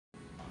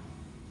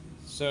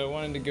So I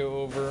wanted to go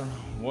over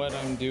what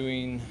I'm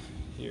doing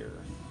here.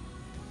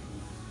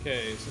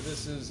 Okay, so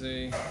this is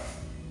a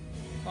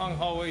long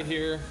hallway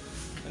here,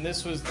 and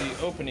this was the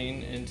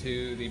opening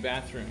into the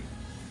bathroom.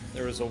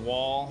 There was a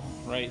wall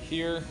right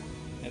here,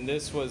 and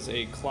this was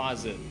a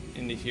closet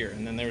into here.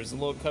 And then there was a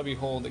little cubby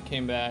hole that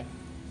came back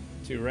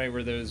to right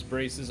where those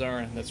braces are,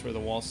 and that's where the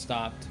wall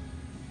stopped.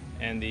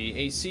 And the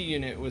AC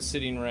unit was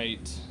sitting right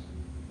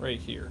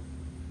here,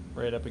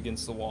 right up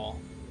against the wall.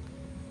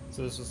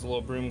 So this was a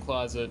little broom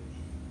closet,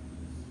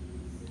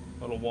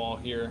 little wall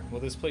here. Well,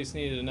 this place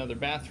needed another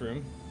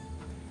bathroom,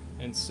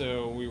 and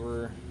so we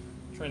were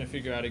trying to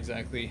figure out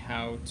exactly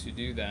how to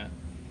do that.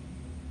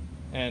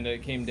 And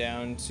it came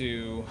down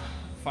to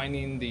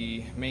finding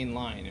the main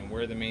line and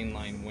where the main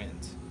line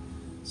went.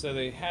 So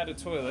they had a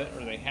toilet,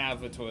 or they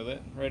have a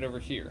toilet, right over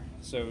here.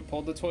 So we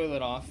pulled the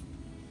toilet off,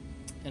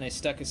 and I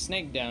stuck a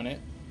snake down it.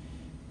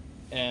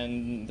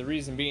 And the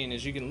reason being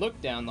is you can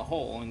look down the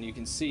hole and you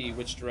can see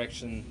which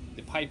direction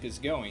the pipe is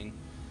going,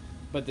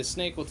 but the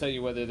snake will tell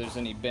you whether there's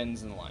any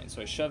bends in the line.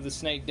 So I shoved the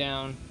snake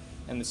down,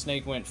 and the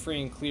snake went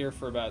free and clear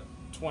for about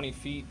 20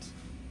 feet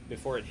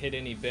before it hit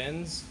any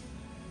bends.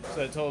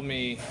 So it told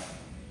me,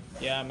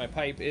 yeah, my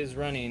pipe is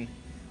running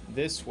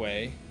this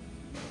way,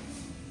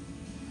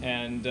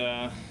 and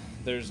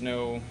there's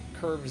no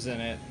curves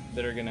in it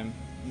that are gonna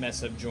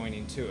mess up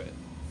joining to it.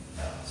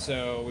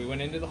 So we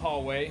went into the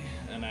hallway,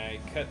 and I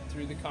cut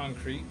through the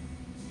concrete,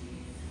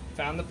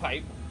 found the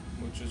pipe,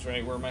 which was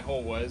right where my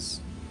hole was.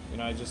 You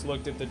know, I just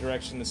looked at the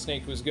direction the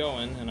snake was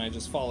going, and I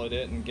just followed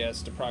it and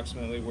guessed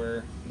approximately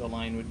where the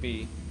line would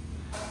be.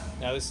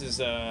 Now this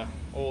is a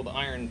old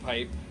iron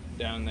pipe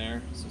down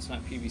there, so it's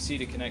not PVC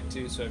to connect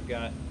to, so I've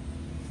got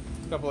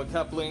a couple of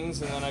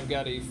couplings, and then I've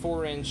got a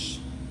 4-inch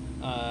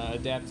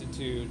adapted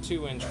to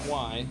 2-inch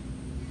Y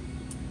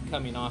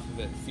coming off of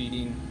it,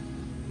 feeding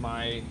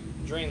my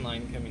drain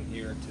line coming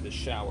here to the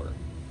shower.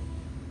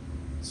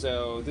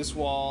 So this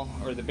wall,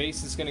 or the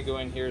base that's going to go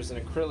in here, is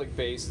an acrylic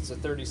base. It's a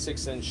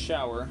 36-inch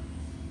shower.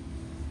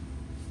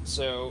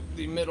 So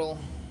the middle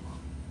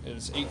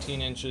is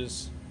 18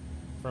 inches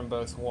from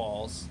both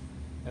walls,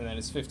 and then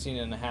it's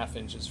 15.5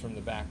 inches from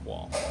the back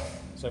wall.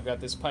 So I've got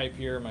this pipe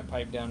here, my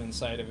pipe down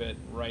inside of it,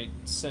 right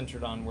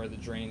centered on where the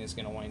drain is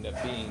going to wind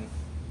up being.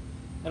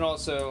 And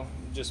also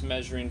just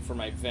measuring for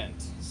my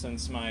vent,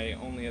 since my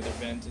only other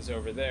vent is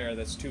over there.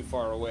 That's too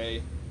far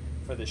away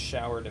for the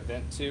shower to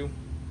vent to,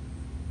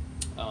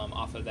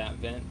 off of that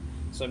vent.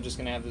 So I'm just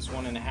going to have this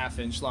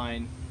 1.5-inch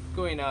line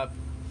going up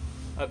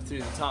through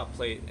the top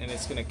plate, and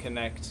it's going to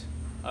connect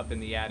up in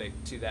the attic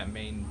to that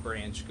main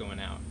branch going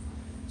out.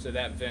 So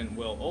that vent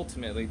will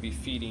ultimately be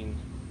feeding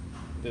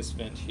this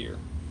vent here,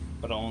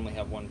 but I'll only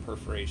have one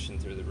perforation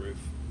through the roof.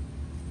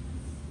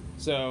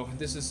 So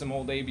this is some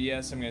old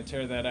ABS. I'm going to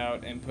tear that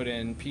out and put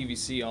in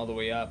PVC all the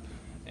way up,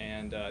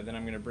 and then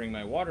I'm going to bring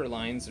my water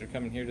lines that are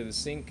coming here to the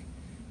sink,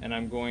 and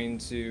I'm going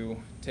to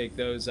take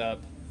those up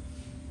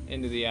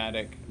into the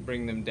attic,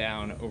 bring them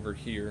down over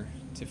here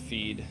to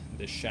feed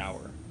the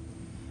shower.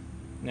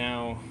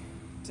 Now,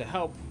 to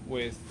help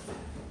with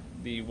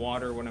the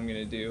water, what I'm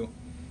going to do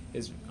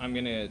is I'm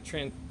going to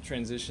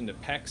transition to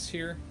PEX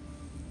here,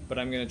 but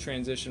I'm going to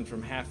transition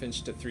from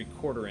 1/2-inch to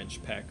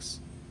 3/4-inch PEX.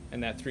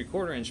 And that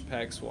 3/4-inch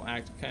PEX will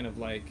act kind of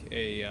like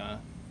a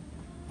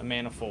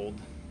manifold,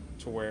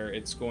 to where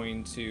it's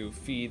going to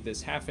feed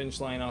this 1/2-inch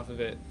line off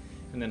of it,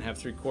 and then have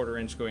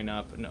 3/4-inch going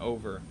up and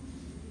over.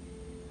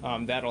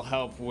 That'll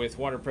help with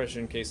water pressure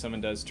in case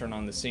someone does turn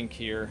on the sink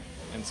here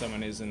and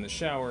someone is in the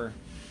shower,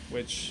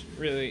 which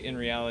really, in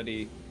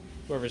reality,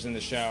 whoever's in the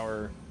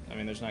shower, I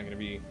mean, there's not going to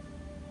be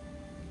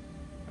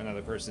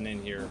another person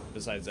in here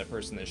besides that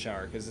person in the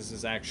shower, because this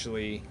is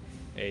actually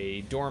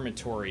a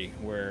dormitory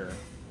where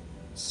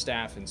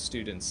staff and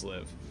students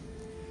live.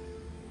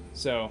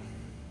 So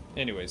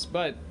anyways,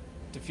 but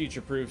to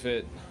future-proof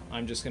it,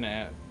 I'm just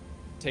gonna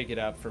take it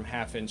up from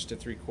 1/2-inch to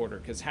 3/4,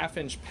 because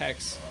 1/2-inch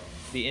PEX,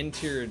 the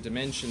interior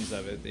dimensions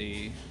of it,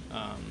 the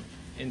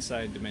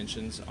inside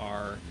dimensions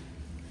are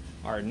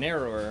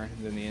narrower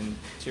than the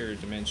interior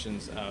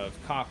dimensions of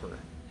copper,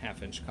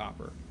 1/2-inch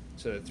copper.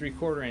 So the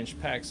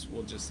 3/4-inch PEX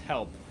will just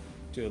help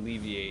to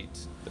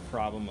alleviate the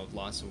problem of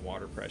loss of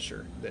water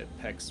pressure that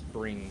PEX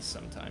brings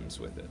sometimes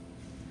with it.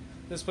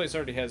 This place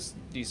already has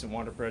decent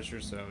water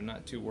pressure, so I'm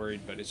not too worried,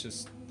 but it's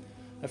just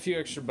a few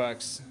extra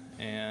bucks,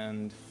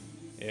 and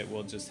it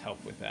will just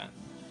help with that.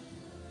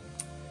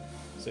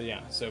 So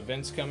yeah, so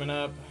vents coming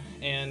up,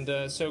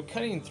 and so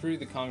cutting through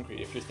the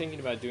concrete, if you're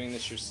thinking about doing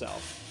this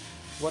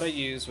yourself, what I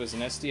used was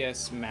an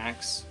SDS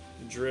Max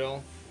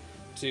drill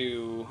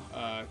to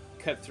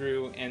cut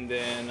through, and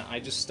then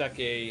I just stuck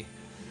a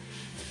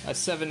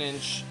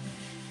 7-inch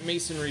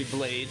masonry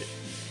blade,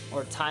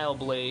 or tile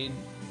blade,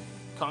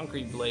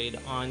 concrete blade,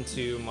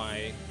 onto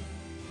my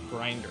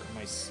grinder.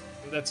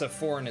 That's a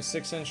 4 and a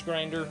 6-inch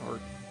grinder, or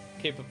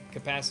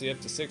capacity up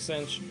to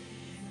 6-inch.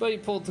 But you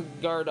pull the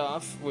guard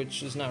off,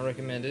 which is not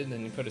recommended,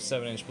 and you put a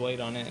 7-inch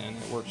blade on it, and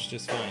it works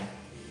just fine.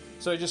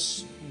 So I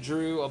just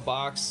drew a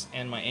box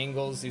and my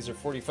angles. These are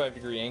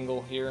 45-degree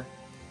angle here.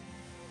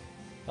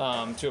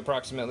 to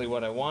approximately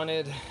what I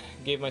wanted.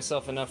 Gave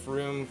myself enough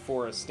room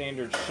for a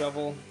standard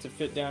shovel to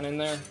fit down in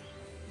there.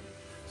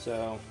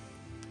 So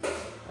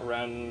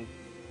around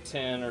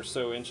 10 or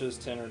so inches,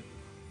 10 or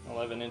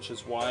 11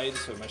 inches wide,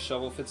 so my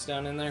shovel fits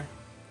down in there.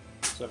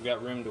 So I've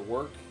got room to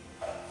work.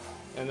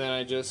 And then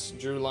I just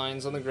drew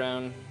lines on the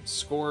ground,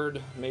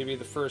 scored maybe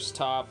the first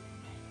top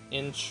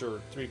inch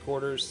or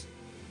 3/4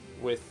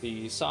 with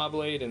the saw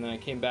blade, and then I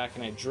came back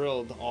and I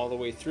drilled all the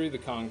way through the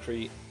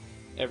concrete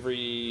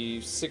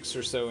every 6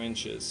 or so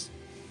inches.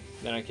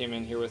 Then I came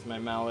in here with my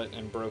mallet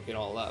and broke it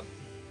all up.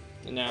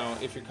 And now,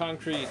 if your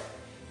concrete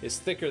is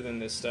thicker than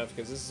this stuff,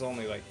 because this is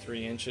only like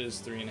 3 inches,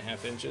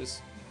 3.5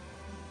 inches,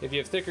 if you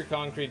have thicker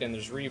concrete and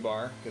there's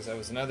rebar, because that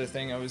was another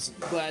thing I was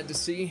glad to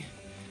see,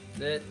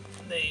 that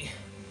they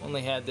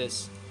only had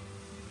this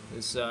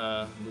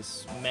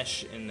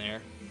mesh in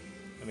there.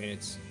 I mean,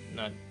 it's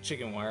not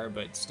chicken wire,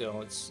 but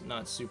still, it's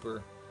not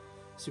super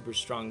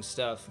strong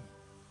stuff.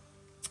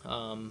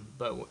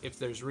 But if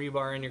there's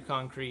rebar in your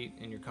concrete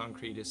and your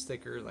concrete is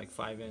thicker, like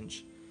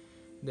 5-inch,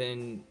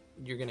 then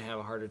you're going to have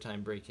a harder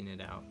time breaking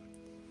it out.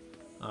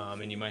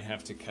 And you might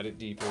have to cut it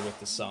deeper with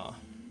the saw.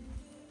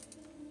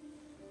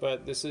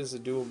 But this is a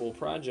doable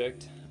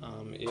project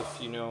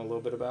if you know a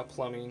little bit about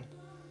plumbing,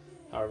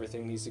 how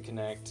everything needs to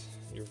connect,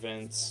 your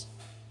vents,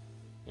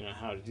 you know,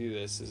 how to do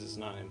this. This is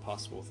not an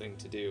impossible thing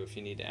to do if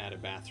you need to add a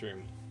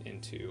bathroom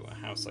into a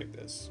house like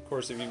this. Of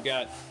course, if you've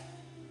got,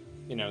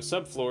 you know,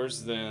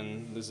 subfloors,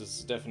 then this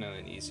is definitely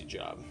an easy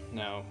job.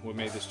 Now, what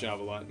made this job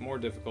a lot more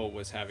difficult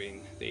was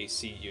having the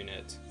AC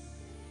unit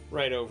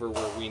right over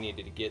where we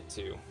needed to get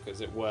to, because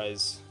the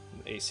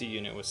AC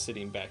unit was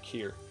sitting back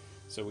here,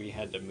 so we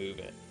had to move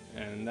it.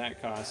 And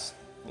that cost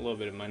a little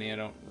bit of money. I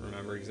don't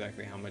remember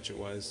exactly how much it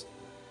was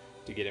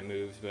to get it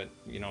moved, but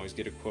you can always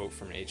get a quote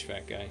from an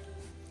HVAC guy.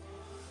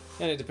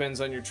 And it depends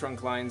on your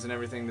trunk lines and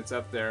everything that's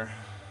up there,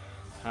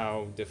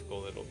 how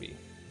difficult it'll be.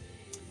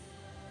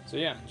 So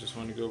yeah, just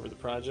wanted to go over the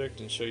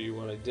project and show you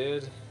what I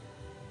did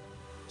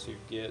to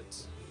get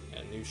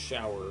a new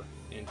shower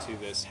into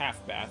this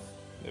half bath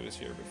that was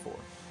here before.